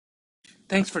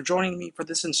Thanks for joining me for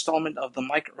this installment of the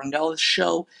Mike Ornelas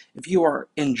Show. If you are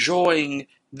enjoying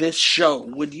this show,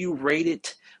 would you rate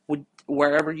it? Would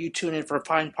wherever you tune in for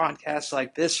fine podcasts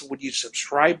like this, would you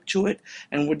subscribe to it?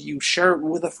 And would you share it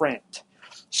with a friend?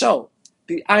 So,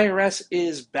 the IRS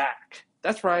is back.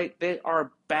 That's right, they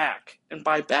are back. And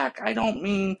by back, I don't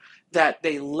mean that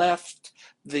they left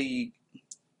the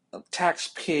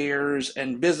taxpayers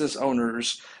and business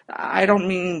owners. I don't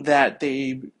mean that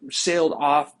they sailed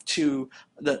off to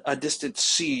a distant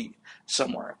sea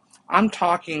somewhere. I'm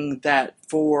talking that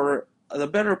for the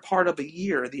better part of a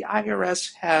year, the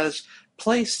IRS has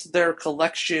placed their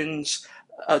collections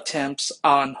attempts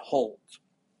on hold.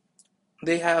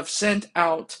 They have sent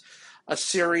out a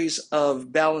series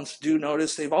of balance due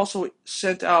notice. They've also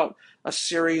sent out a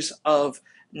series of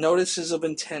notices of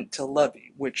intent to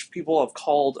levy, which people have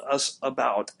called us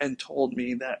about and told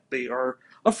me that they are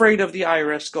afraid of the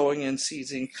IRS going and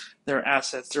seizing their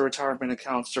assets, their retirement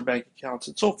accounts, their bank accounts,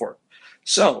 and so forth.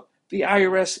 So the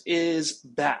IRS is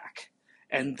back,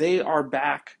 and they are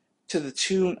back to the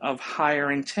tune of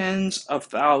hiring tens of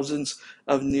thousands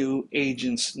of new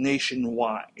agents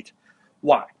nationwide.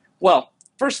 Why? Well,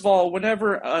 first of all,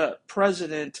 whenever a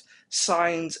president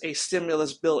signs a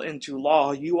stimulus bill into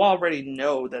law, you already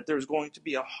know that there's going to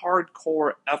be a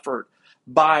hardcore effort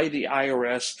by the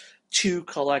IRS to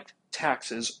collect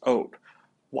taxes owed.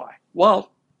 Why?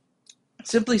 Well,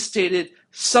 simply stated,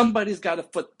 somebody's got to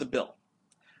foot the bill.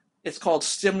 It's called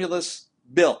stimulus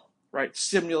bill, right?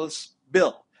 Stimulus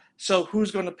bill. So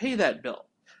who's going to pay that bill?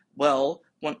 Well,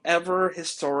 whenever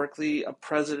historically a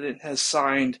president has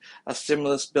signed a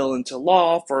stimulus bill into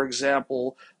law, for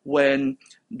example, when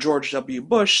George W.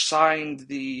 Bush signed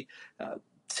the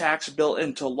tax bill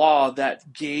into law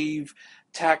that gave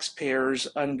taxpayers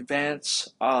an advance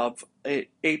of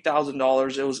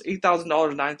 $8,000. It was $8,000,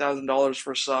 $9,000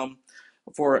 for some,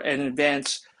 for an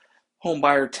advance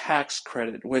homebuyer tax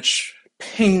credit, which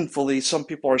painfully some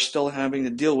people are still having to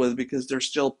deal with because they're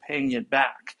still paying it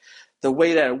back. The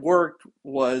way that it worked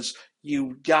was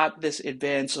you got this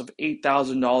advance of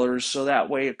 $8,000 so that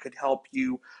way it could help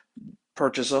you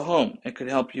purchase a home. It could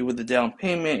help you with the down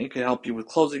payment. It could help you with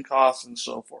closing costs and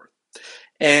so forth.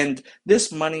 And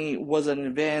this money was an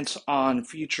advance on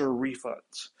future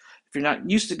refunds. If you're not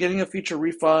used to getting a future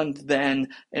refund, then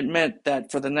it meant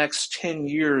that for the next 10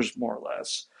 years, more or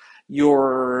less,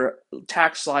 your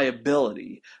tax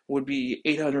liability would be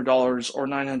 $800 or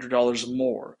 $900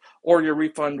 more, or your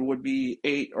refund would be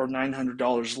 $800 or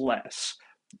 $900 less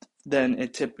than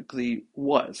it typically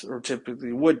was or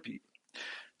typically would be.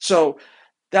 So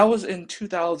that was in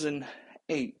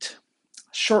 2008.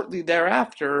 Shortly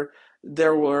thereafter,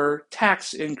 there were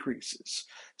tax increases.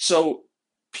 So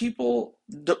people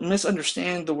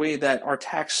misunderstand the way that our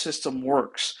tax system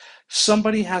works.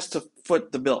 Somebody has to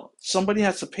foot the bill. Somebody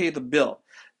has to pay the bill.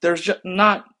 There's just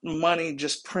not money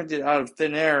just printed out of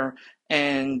thin air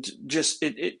and just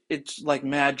it's like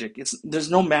magic. There's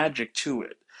no magic to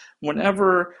it.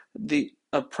 Whenever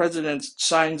a president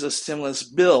signs a stimulus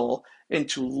bill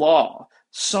into law,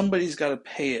 somebody's got to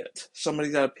pay it.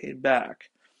 Somebody's got to pay it back.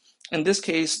 In this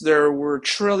case, there were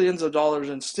trillions of dollars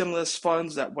in stimulus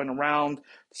funds that went around to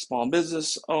small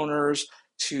business owners,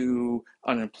 to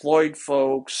unemployed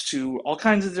folks, to all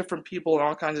kinds of different people in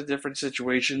all kinds of different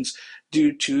situations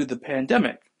due to the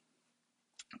pandemic.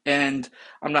 And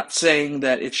I'm not saying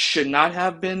that it should not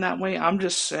have been that way. I'm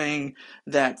just saying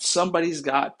that somebody's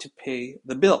got to pay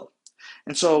the bill.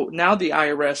 And so now the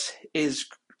IRS is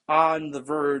on the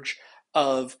verge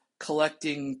of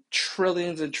collecting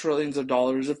trillions and trillions of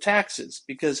dollars of taxes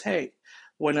because, hey,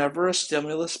 whenever a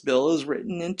stimulus bill is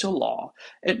written into law,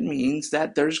 it means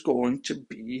that there's going to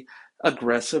be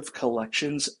aggressive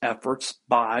collections efforts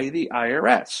by the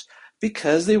IRS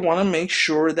because they want to make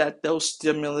sure that those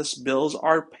stimulus bills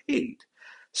are paid.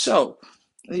 So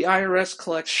the IRS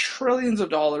collects trillions of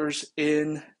dollars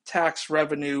in tax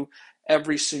revenue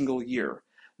every single year.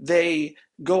 They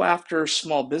go after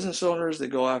small business owners. They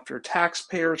go after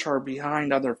taxpayers who are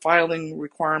behind on their filing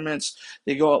requirements.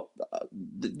 They go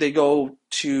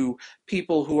to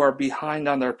people who are behind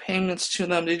on their payments to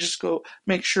them. They just go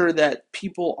make sure that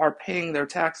people are paying their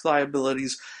tax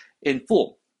liabilities in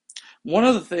full. One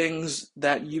of the things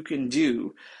that you can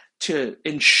do to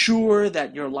ensure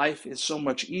that your life is so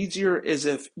much easier is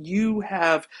if you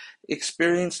have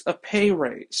experienced a pay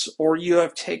raise or you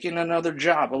have taken another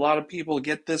job. A lot of people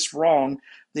get this wrong.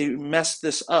 They mess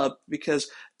this up because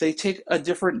they take a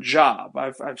different job.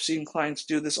 I've seen clients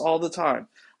do this all the time.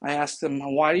 I ask them,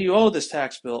 why do you owe this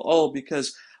tax bill? Oh,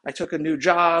 because I took a new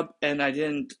job and I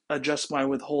didn't adjust my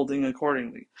withholding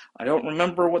accordingly. I don't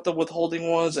remember what the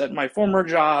withholding was at my former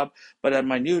job, but at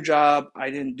my new job,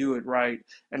 I didn't do it right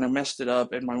and I messed it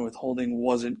up and my withholding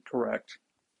wasn't correct.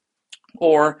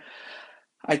 Or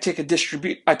I took a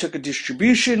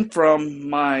distribution from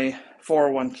my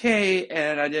 401k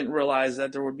and I didn't realize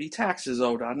that there would be taxes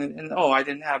owed on it, and oh, I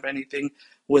didn't have anything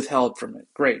withheld from it.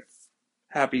 Great.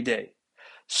 Happy day.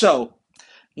 So,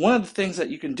 one of the things that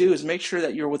you can do is make sure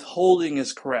that your withholding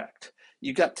is correct.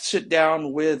 You got to sit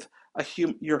down with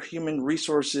your human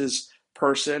resources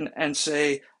person and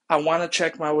say, I want to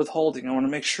check my withholding. I want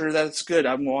to make sure that it's good.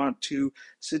 I want to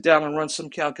sit down and run some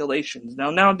calculations.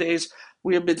 Now, nowadays,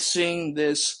 we have been seeing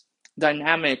this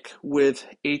dynamic with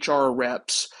HR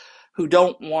reps who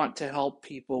don't want to help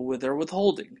people with their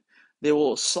withholding. They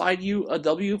will slide you a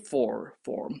W-4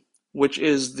 form, which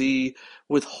is the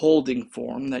withholding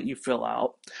form that you fill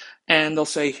out, and they'll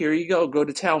say, here you go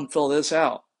to town, fill this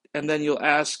out. And then you'll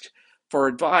ask for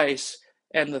advice,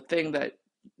 and the thing that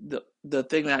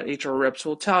HR reps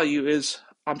will tell you is,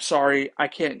 I'm sorry, I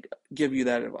can't give you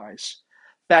that advice.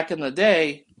 Back in the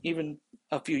day, even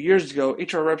a few years ago,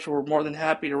 HR reps were more than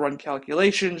happy to run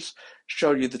calculations,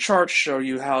 show you the charts, show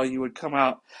you how you would come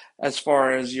out as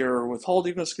far as your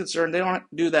withholding was concerned. They don't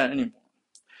do that anymore.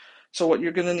 So what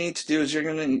you're going to need to do is you're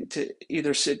going to need to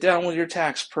either sit down with your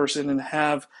tax person and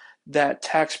have that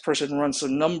tax person run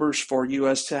some numbers for you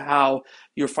as to how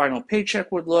your final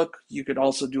paycheck would look. You could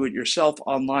also do it yourself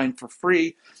online for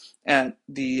free at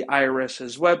the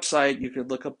IRS's website. You could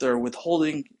look up their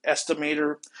withholding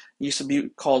estimator. It used to be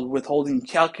called withholding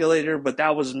calculator, but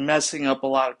that was messing up a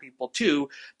lot of people too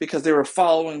because they were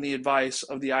following the advice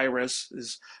of the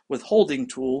IRS's withholding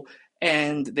tool,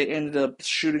 and they ended up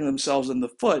shooting themselves in the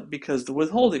foot because the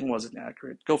withholding wasn't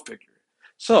accurate. Go figure.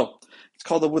 So it's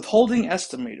called the withholding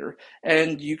estimator,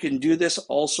 and you can do this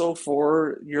also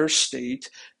for your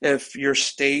state. If your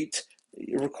state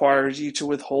requires you to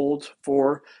withhold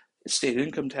for state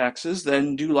income taxes,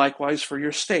 then do likewise for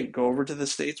your state. Go over to the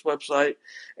state's website,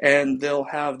 and they'll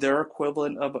have their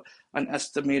equivalent of an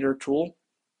estimator tool.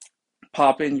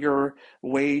 Pop in your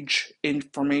wage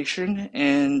information,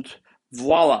 and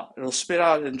voila, it'll spit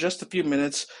out in just a few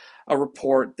minutes a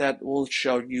report that will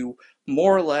show you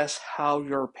more or less how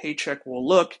your paycheck will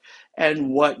look and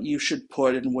what you should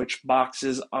put in which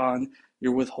boxes on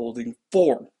your withholding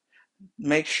form.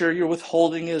 Make sure your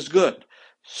withholding is good.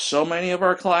 So many of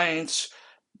our clients,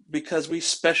 because we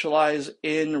specialize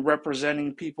in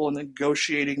representing people and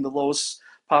negotiating the lowest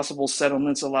possible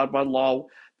settlements allowed by law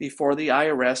before the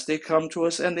IRS, they come to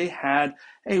us and they had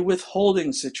a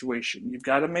withholding situation. You've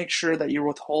got to make sure that your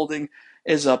withholding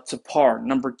is up to par.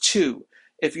 Number two,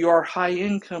 if you are a high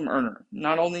income earner,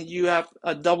 not only do you have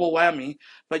a double whammy,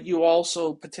 but you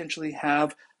also potentially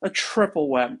have a triple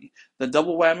whammy. The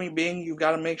double whammy being you've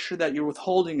got to make sure that your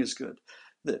withholding is good.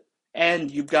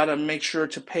 And you've got to make sure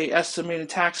to pay estimated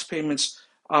tax payments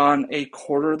on a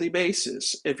quarterly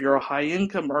basis. If you're a high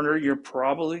income earner, you're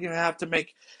probably going to have to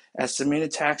make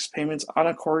estimated tax payments on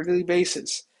a quarterly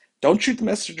basis. Don't shoot the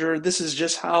messenger. This is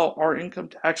just how our income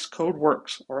tax code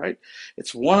works, all right?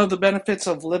 It's one of the benefits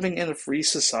of living in a free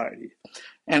society,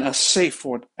 and a safe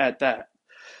one at that.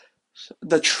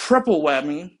 The triple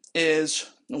whammy is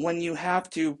when you have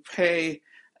to pay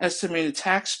estimated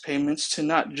tax payments to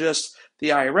not just the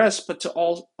IRS, but to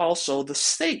also the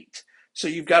state. So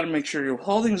you've got to make sure your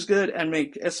withholding is good and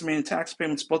make estimated tax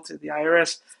payments both to the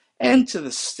IRS and to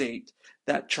the state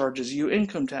that charges you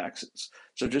income taxes.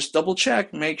 So just double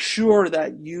check, make sure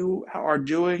that you are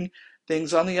doing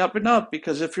things on the up and up,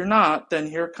 because if you're not, then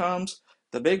here comes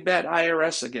the big bad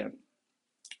IRS again.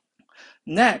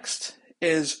 Next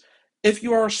is if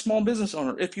you are a small business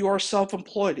owner, if you are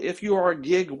self-employed, if you are a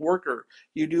gig worker,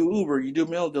 you do Uber, you do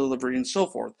mail delivery, and so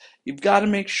forth, you've got to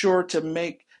make sure to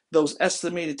make those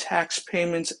estimated tax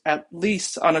payments at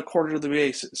least on a quarterly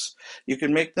basis. You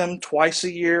can make them twice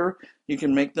a year, you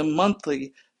can make them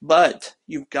monthly, but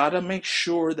you've got to make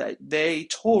sure that they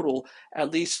total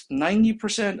at least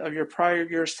 90% of your prior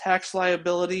year's tax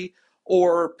liability,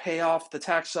 or pay off the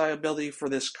tax liability for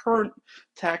this current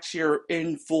tax year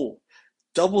in full.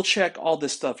 Double check all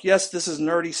this stuff. Yes, this is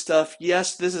nerdy stuff.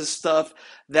 Yes, this is stuff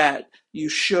that you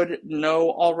should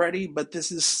know already, but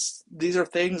these are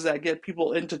things that get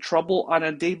people into trouble on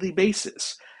a daily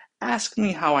basis. Ask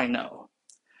me how I know.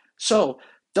 So,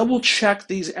 double check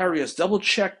these areas, double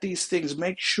check these things,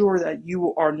 make sure that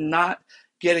you are not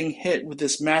getting hit with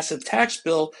this massive tax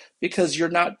bill because you're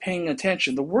not paying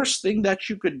attention. The worst thing that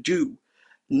you could do,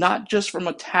 not just from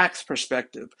a tax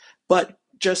perspective, but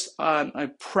just on a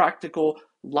practical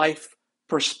life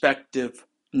perspective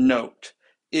note,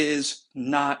 is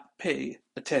not pay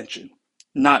attention.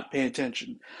 Not pay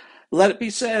attention. Let it be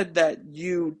said that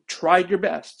you tried your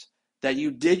best, that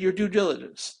you did your due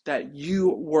diligence, that you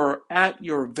were at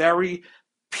your very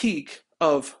peak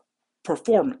of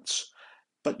performance.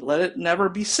 But let it never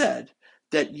be said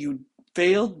that you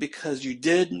failed because you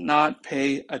did not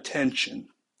pay attention.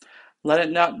 Let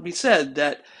it not be said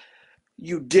that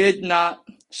you did not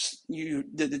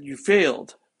you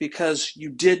failed because you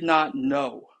did not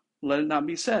know. Let it not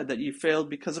be said that you failed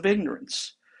because of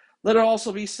ignorance. Let it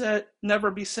also be said,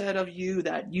 never be said of you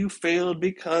that you failed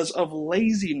because of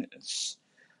laziness.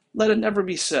 Let it never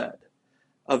be said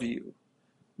of you.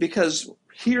 Because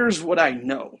here's what I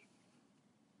know.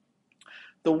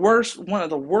 One of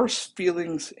the worst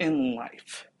feelings in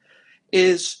life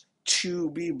is to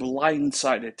be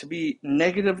blindsided, to be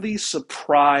negatively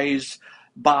surprised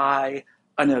by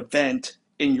an event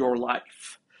in your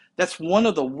life. That's one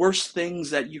of the worst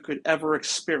things that you could ever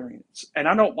experience. And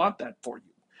I don't want that for you.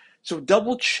 So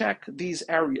double check these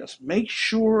areas. Make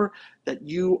sure that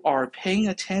you are paying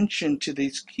attention to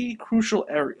these key crucial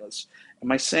areas.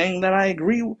 Am I saying that I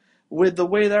agree with the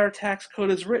way that our tax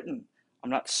code is written? I'm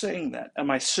not saying that.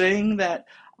 Am I saying that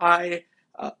I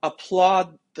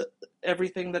applaud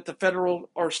everything that the federal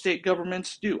or state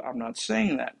governments do? I'm not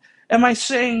saying that. Am I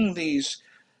saying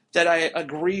that I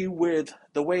agree with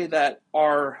the way that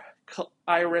our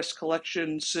IRS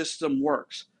collection system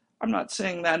works? I'm not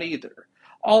saying that either.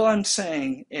 All I'm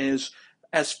saying is,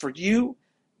 as for you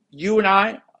and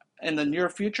I, in the near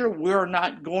future, we're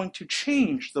not going to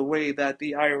change the way that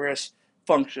the IRS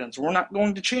functions. We're not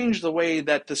going to change the way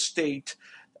that the state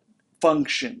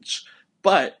functions.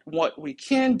 But what we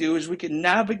can do is we can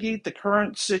navigate the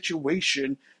current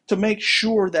situation to make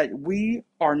sure that we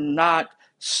are not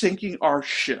sinking our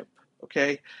ship.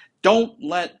 Okay? Don't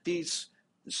let these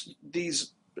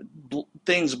things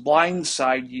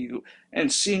blindside you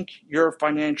and sink your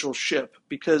financial ship,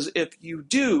 because if you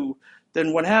do,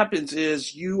 then what happens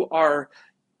is you are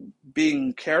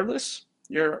being careless,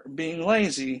 you're being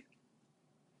lazy,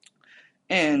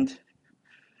 and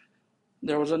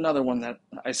there was another one that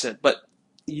I said, but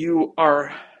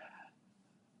you're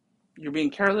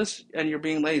being careless and you're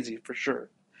being lazy for sure.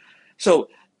 So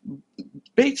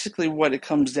basically what it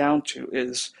comes down to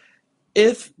is,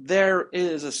 if there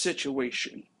is a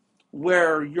situation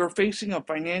where you're facing a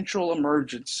financial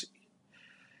emergency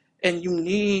and you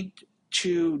need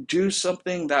to do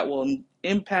something that will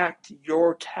impact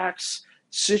your tax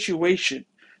situation,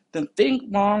 then think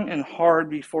long and hard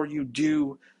before you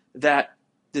do that.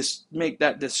 Make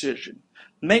that decision.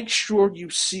 Make sure you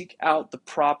seek out the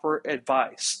proper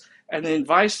advice. And the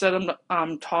advice that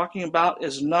I'm talking about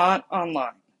is not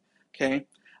online. Okay,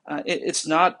 it's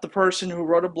not the person who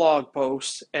wrote a blog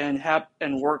post and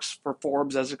works for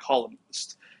Forbes as a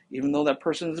columnist, even though that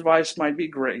person's advice might be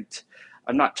great.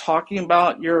 I'm not talking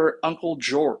about your Uncle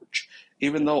George,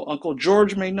 even though Uncle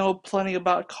George may know plenty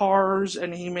about cars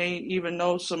and he may even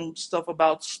know some stuff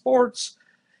about sports.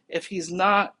 If he's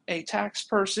not a tax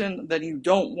person, then you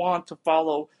don't want to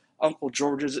follow Uncle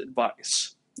George's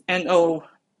advice. And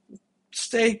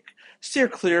steer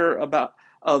clear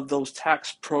of those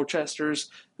tax protesters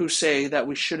who say that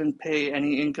we shouldn't pay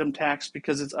any income tax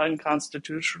because it's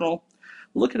unconstitutional.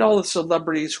 Look at all the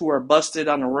celebrities who are busted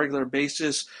on a regular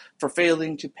basis for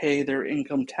failing to pay their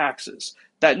income taxes.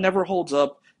 That never holds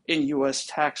up in U.S.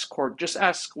 tax court. Just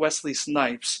ask Wesley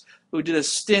Snipes, who did a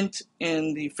stint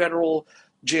in the federal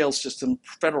jail system,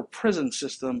 federal prison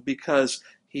system, because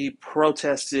he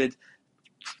protested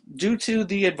due to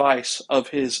the advice of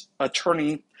his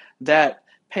attorney that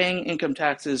paying income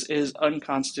taxes is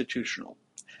unconstitutional.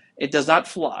 It does not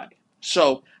fly.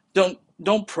 So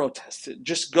don't protest it.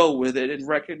 Just go with it and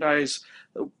recognize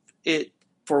it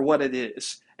for what it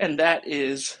is. And that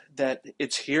is that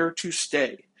it's here to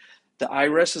stay. The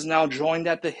IRS is now joined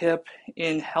at the hip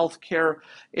in healthcare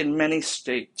in many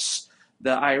states.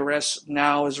 The IRS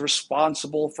now is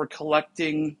responsible for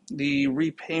collecting the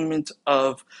repayment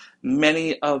of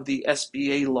many of the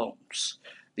SBA loans.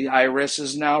 The IRS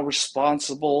is now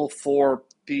responsible for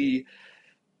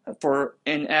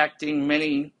enacting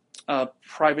many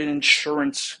private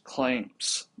insurance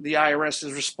claims. The IRS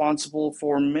is responsible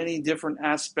for many different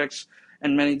aspects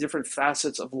and many different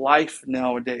facets of life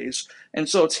nowadays. And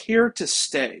so it's here to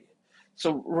stay.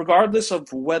 So regardless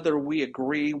of whether we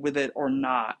agree with it or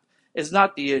not, is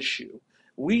not the issue.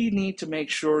 We need to make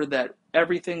sure that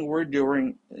everything we're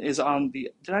doing is on the,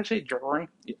 did I say during?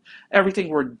 Everything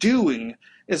we're doing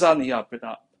is on the up and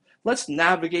up. Let's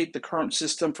navigate the current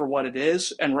system for what it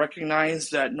is and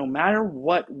recognize that no matter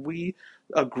what we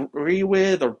agree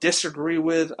with or disagree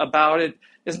with about it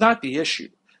is not the issue.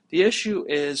 The issue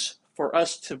is for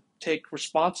us to take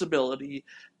responsibility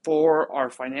for our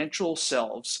financial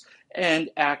selves and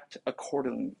act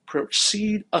accordingly,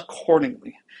 proceed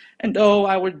accordingly. And no,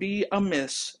 I would be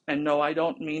amiss, and no, I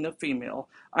don't mean a female.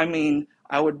 I mean,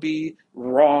 I would be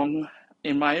wrong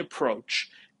in my approach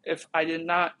if I did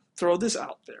not throw this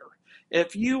out there.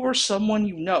 If you or someone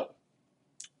you know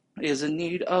is in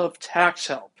need of tax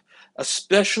help,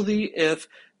 especially if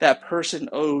that person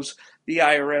owes the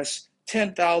IRS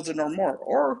 10,000 or more,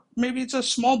 or maybe it's a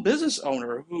small business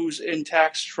owner who's in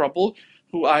tax trouble,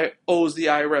 who owes the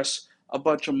IRS a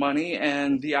bunch of money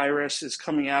and the IRS is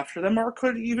coming after them, or it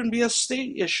could even be a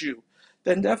state issue,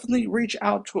 then definitely reach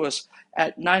out to us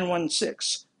at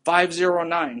 916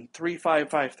 509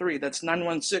 3553. That's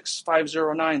 916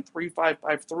 509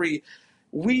 3553.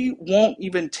 We won't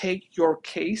even take your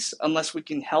case unless we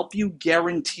can help you,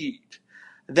 guaranteed.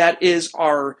 That is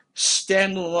our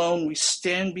standalone. We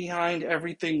stand behind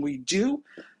everything we do,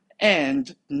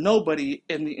 and nobody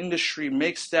in the industry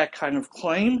makes that kind of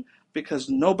claim because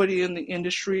nobody in the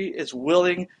industry is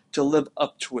willing to live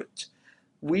up to it.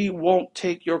 We won't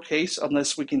take your case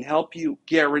unless we can help you,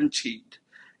 guaranteed.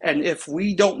 And if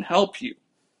we don't help you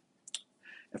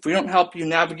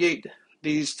navigate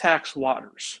these tax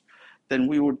waters, then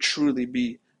we would truly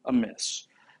be amiss.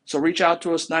 So reach out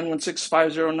to us,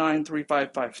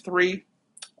 916-509-3553,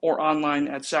 or online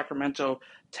at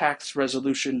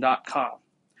sacramentotaxresolution.com.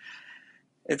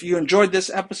 If you enjoyed this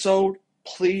episode,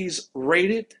 please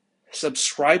rate it,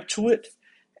 subscribe to it,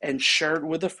 and share it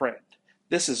with a friend.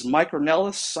 This is Mike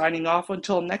Ornelas signing off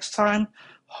until next time,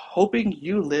 hoping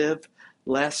you live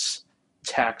less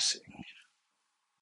taxing.